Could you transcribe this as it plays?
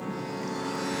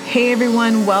Hey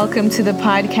everyone, welcome to the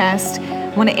podcast.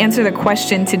 I want to answer the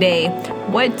question today.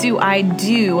 What do I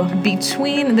do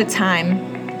between the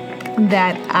time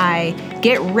that I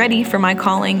get ready for my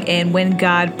calling and when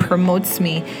God promotes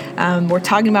me? We're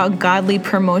talking about godly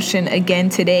promotion again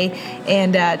today.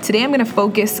 And today I'm going to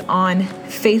focus on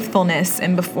faithfulness.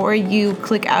 And before you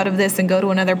click out of this and go to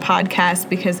another podcast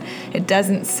because it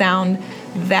doesn't sound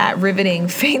that riveting,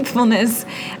 faithfulness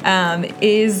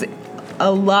is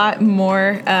a lot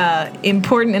more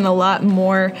important and a lot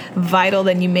more vital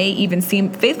than you may even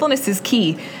seem. Faithfulness is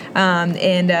key.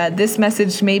 And this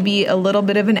message may be a little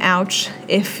bit of an ouch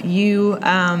if you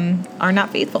are not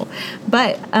faithful,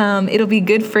 but it'll be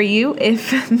good for you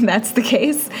if that's the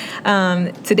case.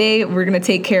 Today, we're going to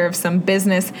take care of some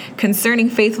business concerning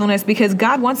faithfulness because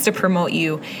God wants to promote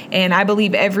you. And I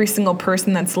believe every single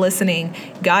person that's listening,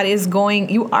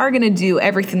 you are going to do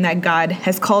everything that God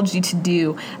has called you to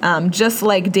do, just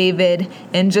like David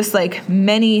and just like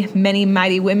many, many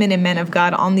mighty women and men of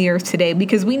God on the earth today,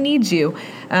 because we need you.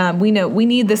 We know we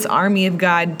need this army of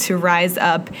God to rise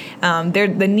up.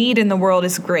 The need in the world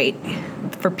is great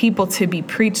for people to be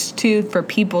preached to, for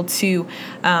people to,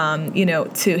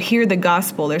 to hear the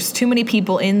gospel. There's too many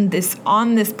people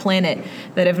on this planet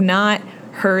that have not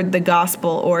heard the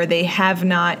gospel, or they have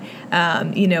not,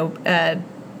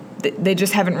 they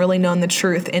just haven't really known the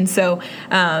truth. And so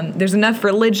there's enough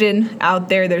religion out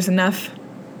there. There's enough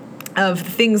of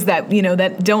things that,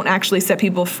 that don't actually set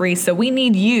people free. So we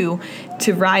need you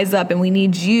to rise up, and we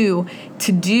need you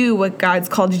to do what God's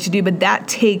called you to do. But that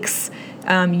takes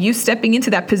you stepping into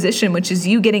that position, which is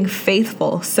you getting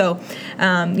faithful. So,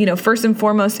 first and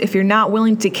foremost, if you're not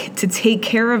willing to take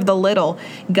care of the little,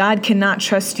 God cannot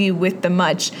trust you with the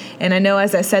much. And I know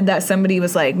as I said that, somebody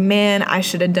was like, man, I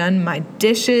should have done my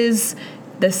dishes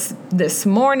this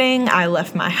morning. I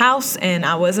left my house and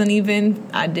I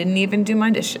didn't even do my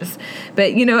dishes.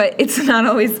 But it's not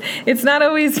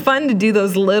always fun to do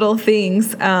those little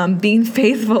things, being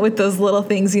faithful with those little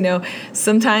things.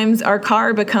 Sometimes our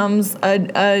car becomes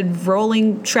a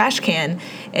rolling trash can,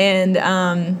 and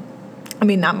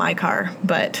not my car,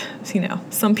 but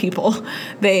some people,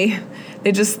 they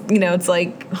just, it's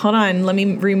like, hold on, let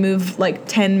me remove like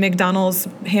 10 McDonald's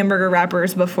hamburger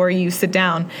wrappers before you sit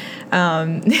down.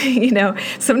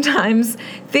 Sometimes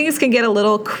things can get a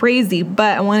little crazy,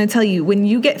 but I want to tell you, when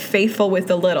you get faithful with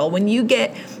the little, when you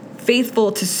get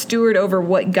faithful to steward over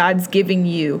what God's giving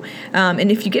you.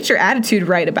 And if you get your attitude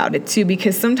right about it too,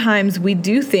 because sometimes we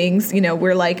do things,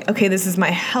 we're like, okay, this is my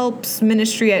helps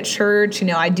ministry at church.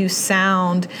 I do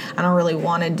sound, I don't really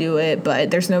want to do it,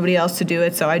 but there's nobody else to do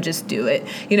it. So I just do it,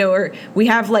 or we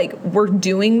have we're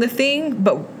doing the thing,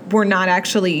 but we're not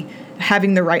actually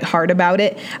having the right heart about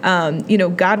it.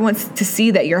 God wants to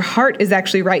see that your heart is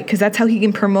actually right, because that's how he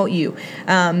can promote you.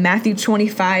 Matthew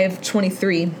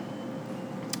 25:23.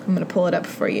 I'm going to pull it up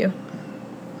for you.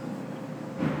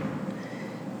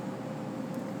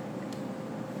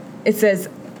 It says,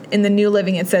 in the New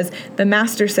Living, it says, "The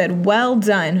master said, 'Well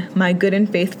done, my good and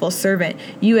faithful servant.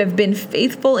 You have been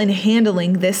faithful in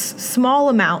handling this small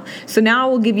amount, so now I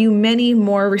will give you many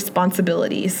more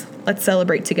responsibilities.'" Let's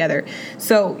celebrate together.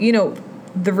 So,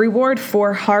 the reward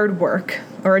for hard work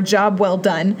or a job well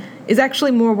done is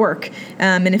actually more work.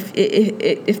 And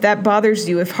if that bothers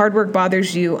you, if hard work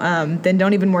bothers you, then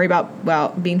don't even worry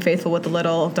about being faithful with the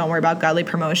little. Don't worry about godly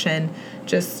promotion.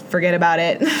 Just forget about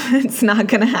it. It's not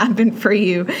going to happen for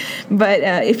you. But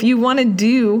if you want to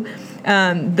do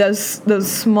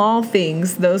those small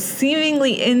things, those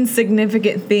seemingly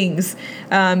insignificant things,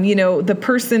 the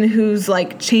person who's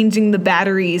like changing the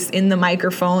batteries in the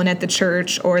microphone at the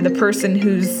church, or the person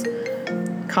who's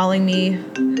calling me,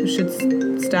 who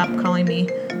should stop calling me,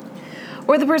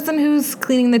 or the person who's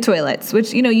cleaning the toilets,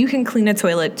 which, you can clean a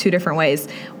toilet two different ways,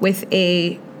 with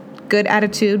a good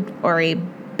attitude or a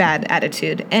bad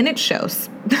attitude, and it shows.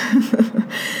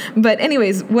 But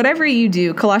anyways, whatever you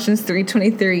do, Colossians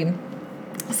 3:23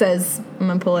 says, I'm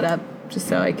going to pull it up just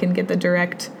so I can get the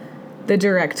direct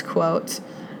quote.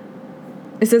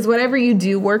 It says, "Whatever you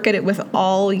do, work at it with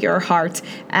all your heart,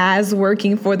 as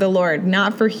working for the Lord,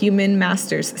 not for human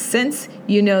masters, since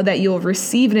you know that you will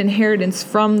receive an inheritance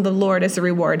from the Lord as a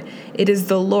reward. It is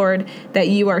the Lord that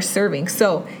you are serving."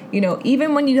 So,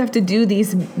 even when you have to do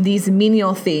these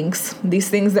menial things, these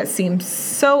things that seem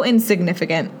so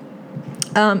insignificant,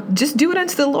 just do it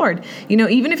unto the Lord.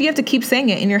 Even if you have to keep saying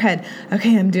it in your head,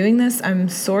 okay, I'm doing this. I'm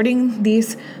sorting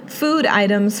these food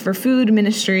items for food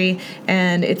ministry,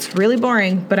 and it's really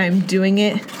boring, but I'm doing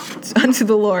it unto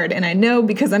the Lord. And I know,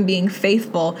 because I'm being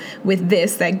faithful with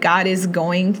this, that God is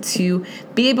going to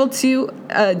be able to,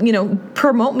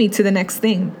 promote me to the next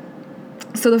thing.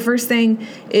 So the first thing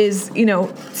is,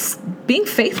 being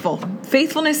faithful.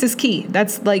 Faithfulness is key.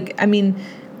 That's like,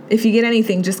 if you get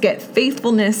anything, just get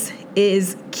faithfulness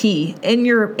is key in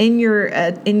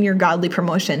your godly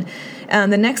promotion.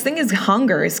 The next thing is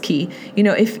hunger is key.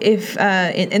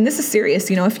 And this is serious,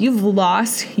 if you've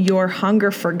lost your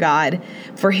hunger for God,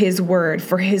 for his word,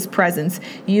 for his presence,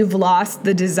 you've lost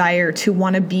the desire to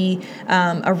want to be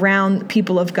around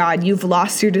people of God. You've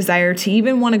lost your desire to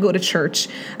even want to go to church.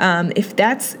 If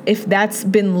that's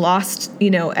been lost,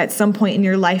 at some point in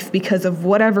your life because of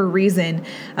whatever reason,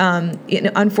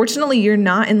 unfortunately, you're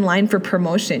not in line for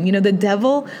promotion. The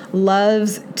devil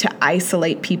loves to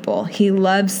isolate people. He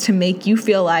loves to make you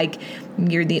feel like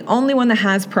you're the only one that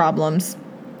has problems.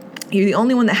 You're the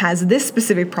only one that has this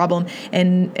specific problem,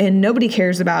 and nobody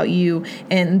cares about you,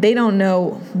 and they don't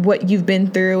know what you've been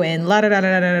through, and la da da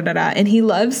da da da da. And he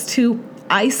loves to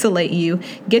isolate you,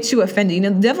 get you offended.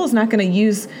 The devil's not going to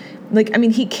use,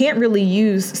 he can't really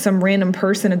use some random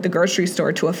person at the grocery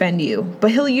store to offend you,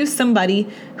 but he'll use somebody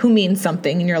who means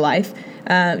something in your life,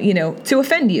 to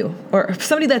offend you, or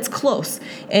somebody that's close.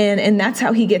 And that's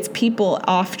how he gets people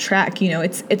off track.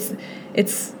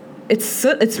 It's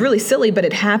really silly, but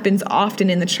it happens often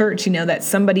in the church, that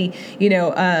somebody,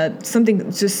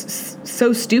 something just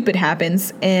so stupid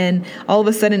happens, and all of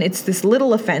a sudden it's this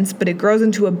little offense, but it grows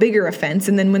into a bigger offense.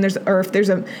 And then if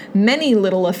there's many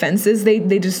little offenses,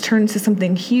 they just turn to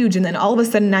something huge. And then all of a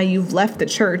sudden now you've left the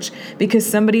church because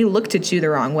somebody looked at you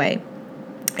the wrong way.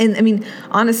 And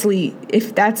honestly,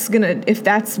 if that's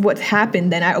what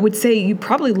happened, then I would say you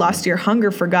probably lost your hunger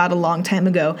for God a long time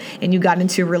ago, and you got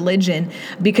into religion.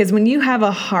 Because when you have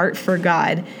a heart for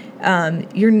God,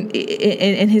 you're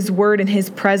in his word and his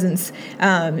presence,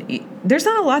 there's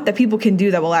not a lot that people can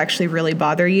do that will actually really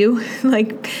bother you.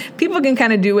 Like, people can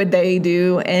kind of do what they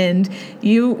do, and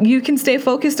you can stay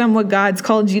focused on what God's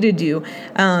called you to do.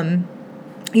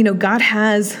 God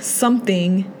has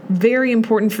something very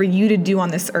important for you to do on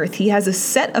this earth. He has a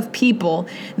set of people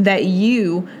that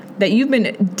you've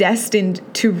been destined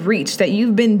to reach, that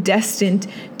you've been destined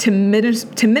to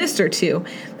minister to.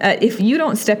 If you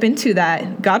don't step into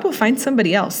that, God will find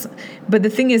somebody else. But the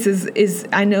thing is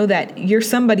I know that you're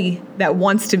somebody that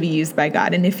wants to be used by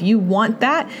God. And if you want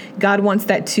that, God wants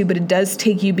that too. But it does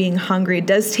take you being hungry. It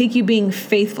does take you being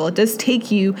faithful. It does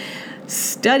take you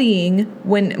studying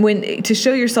when to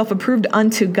show yourself approved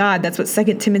unto God. That's what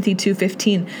 2 Timothy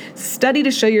 2:15. Study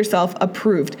to show yourself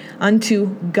approved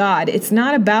unto God. It's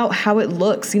not about how it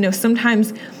looks.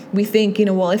 Sometimes we think,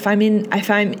 if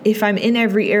I'm in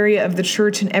every area of the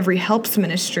church and every helps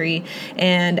ministry,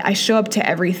 and I show up to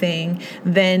everything,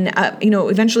 then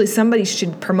eventually somebody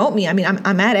should promote me.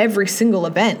 I'm at every single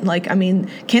event.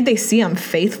 Can't they see I'm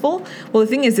faithful? Well, the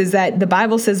thing is that the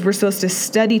Bible says we're supposed to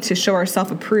study to show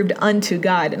ourselves approved unto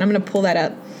God, and I'm going to pull that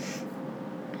up.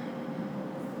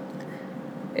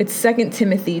 It's 2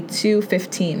 Timothy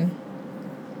 2:15.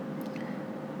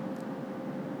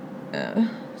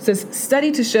 Says,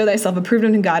 study to show thyself approved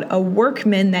unto God, a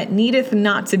workman that needeth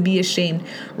not to be ashamed,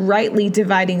 rightly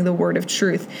dividing the word of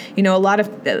truth. A lot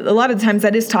of times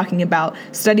that is talking about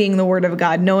studying the word of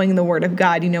God, knowing the word of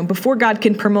God. Before God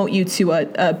can promote you to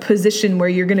a position where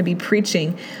you're going to be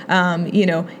preaching,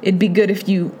 it'd be good if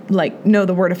you know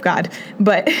the word of God.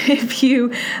 But if you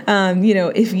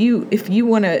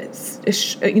want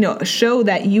to, show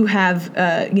that you have,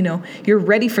 you're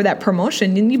ready for that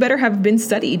promotion, then you better have been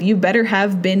studied. You better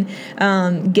have been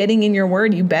getting in your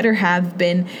word. You better have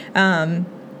been,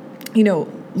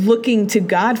 looking to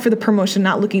God for the promotion,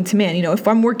 not looking to man. If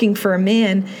I'm working for a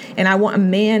man and I want a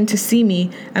man to see me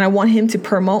and I want him to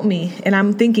promote me, and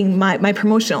I'm thinking my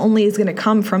promotion only is going to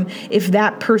come from if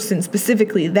that person,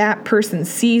 specifically that person,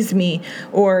 sees me,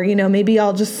 or, maybe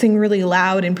I'll just sing really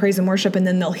loud in praise and worship, and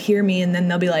then they'll hear me, and then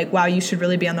they'll be like, wow, you should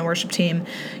really be on the worship team.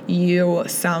 You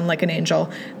sound like an angel.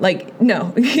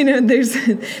 No,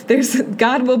 there's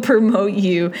God will promote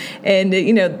you, and,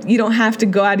 you don't have to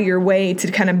go out of your way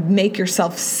to kind of make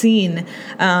yourself seen.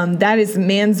 That is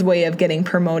man's way of getting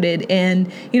promoted.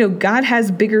 And, God has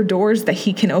bigger doors that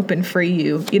he can open for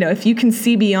you. If you can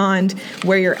see beyond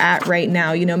where you're at right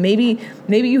now, maybe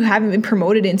you haven't been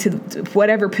promoted into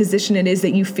whatever position it is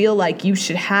that you feel like you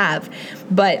should have,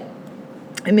 but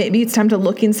maybe it's time to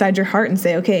look inside your heart and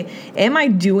say, okay, am I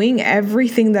doing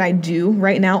everything that I do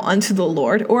right now unto the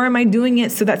Lord, or am I doing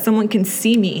it so that someone can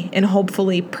see me and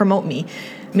hopefully promote me?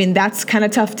 That's kind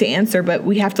of tough to answer, but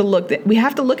we have to look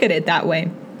at it that way.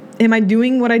 Am I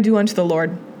doing what I do unto the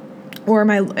Lord? Or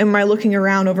am I looking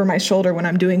around over my shoulder when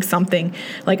I'm doing something?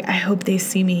 Like, I hope they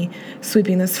see me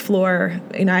sweeping this floor.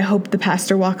 I hope the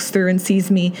pastor walks through and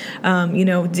sees me,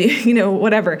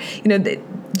 whatever.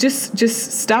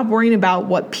 just stop worrying about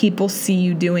what people see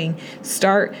you doing.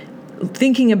 Start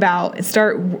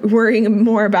worrying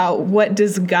more about what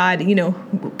does God,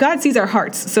 God sees our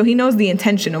hearts. So he knows the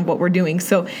intention of what we're doing.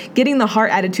 So getting the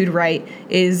heart attitude right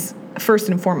is first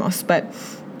and foremost. But,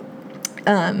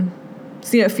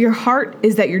 if your heart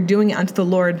is that you're doing it unto the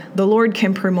Lord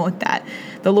can promote that.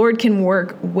 The Lord can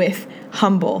work with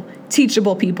humble,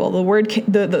 teachable people.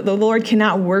 The Lord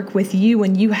cannot work with you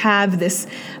when you have this,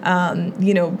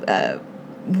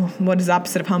 what is the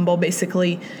opposite of humble?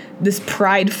 Basically, this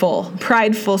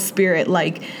prideful spirit.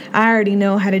 Like, I already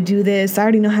know how to do this. I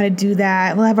already know how to do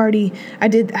that. Well,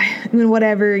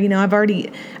 whatever,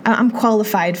 I'm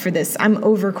qualified for this. I'm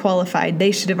overqualified.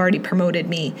 They should have already promoted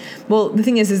me. Well, the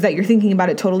thing is that you're thinking about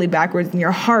it totally backwards, and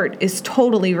your heart is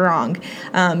totally wrong.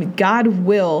 God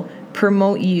will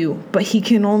promote you, but he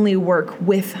can only work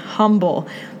with humble.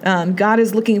 God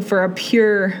is looking for a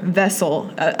pure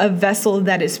vessel. A vessel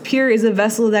that is pure is a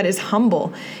vessel that is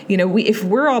humble. If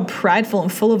we're all prideful and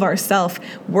full of ourselves,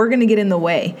 we're going to get in the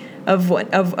way of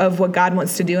what God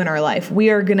wants to do in our life.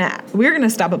 We're gonna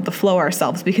stop up the flow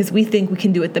ourselves because we think we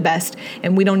can do it the best,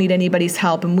 and we don't need anybody's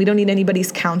help, and we don't need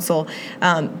anybody's counsel.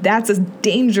 That's a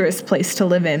dangerous place to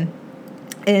live in.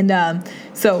 And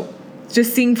so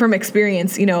just seeing from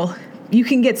experience, you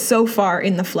can get so far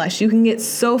in the flesh. You can get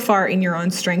so far in your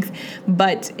own strength.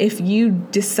 But if you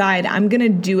decide, I'm going to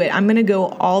do it, I'm going to go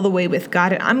all the way with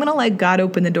God, and I'm going to let God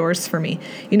open the doors for me.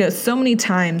 So many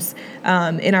times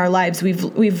in our lives,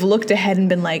 we've looked ahead and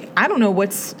been like, I don't know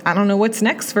what's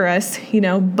next for us,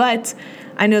 but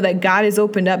I know that God has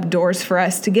opened up doors for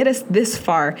us to get us this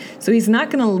far. So he's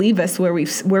not going to leave us where we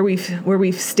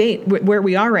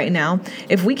are right now.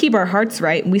 If we keep our hearts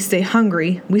right, we stay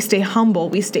hungry, we stay humble,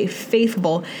 we stay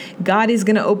faithful, God is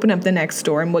going to open up the next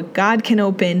door. And what God can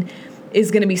open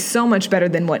is going to be so much better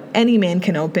than what any man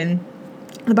can open.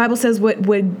 The Bible says what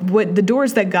the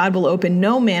doors that God will open,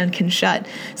 no man can shut.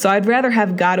 So I'd rather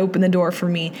have God open the door for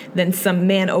me than some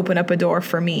man open up a door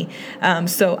for me.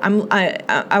 So I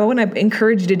want to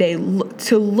encourage you today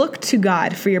to look to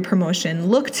God for your promotion.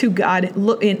 Look to God,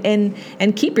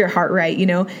 and keep your heart right.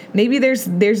 Maybe there's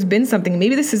been something.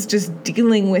 Maybe this is just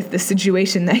dealing with the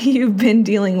situation that you've been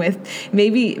dealing with.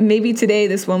 Maybe today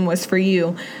this one was for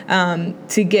you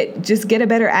to get a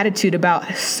better attitude about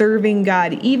serving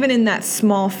God, even in that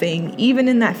small thing, even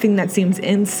in that thing that seems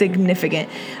insignificant.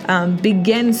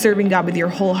 Begin serving God with your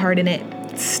whole heart in it.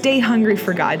 Stay hungry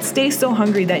for God. Stay so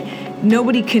hungry that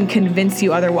nobody can convince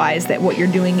you otherwise that what you're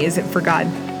doing isn't for God.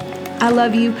 I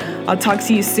love you. I'll talk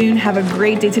to you soon. Have a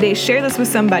great day today. Share this with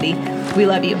somebody. We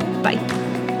love you. Bye.